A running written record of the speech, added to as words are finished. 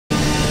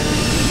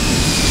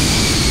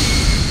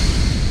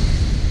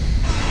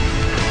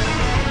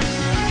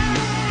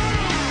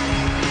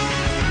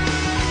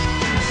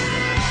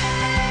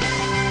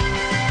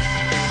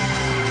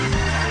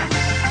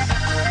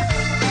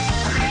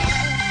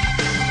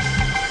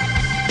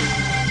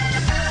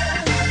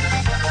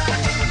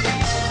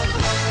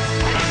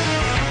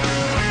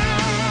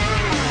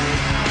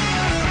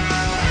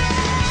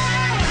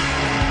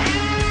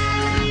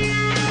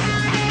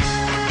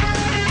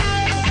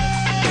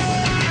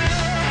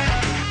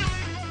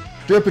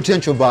Dear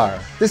potential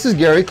buyer, this is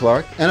Gary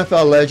Clark,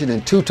 NFL legend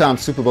and two-time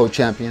Super Bowl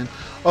champion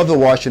of the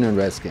Washington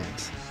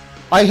Redskins.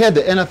 I head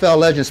the NFL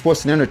Legend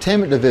Sports and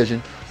Entertainment Division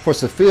for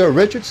Sophia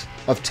Richards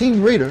of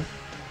Team Reader,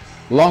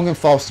 Long &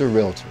 Foster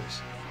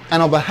Realtors.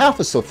 And on behalf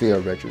of Sophia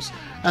Richards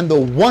and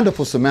the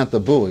wonderful Samantha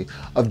Bowie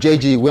of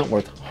J.G.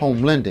 Wentworth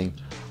Home Lending,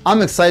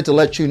 I'm excited to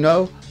let you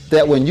know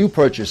that when you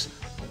purchase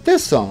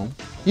this home,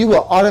 you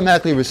will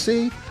automatically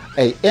receive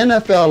a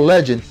NFL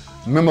Legend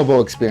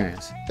memorable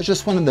experience. It's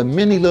just one of the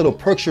many little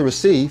perks you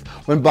receive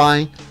when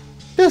buying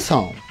this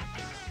home.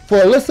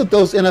 For a list of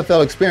those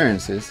NFL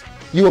experiences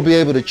you will be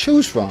able to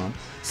choose from,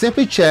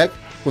 simply check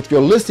with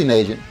your listing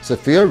agent,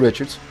 Sophia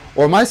Richards,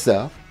 or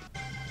myself.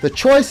 The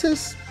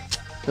choices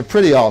are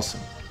pretty awesome.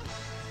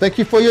 Thank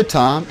you for your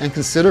time and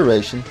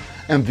consideration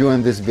in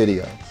viewing this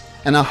video.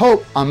 And I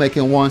hope I'm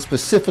making one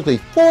specifically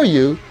for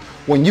you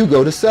when you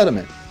go to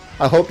settlement.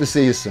 I hope to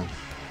see you soon.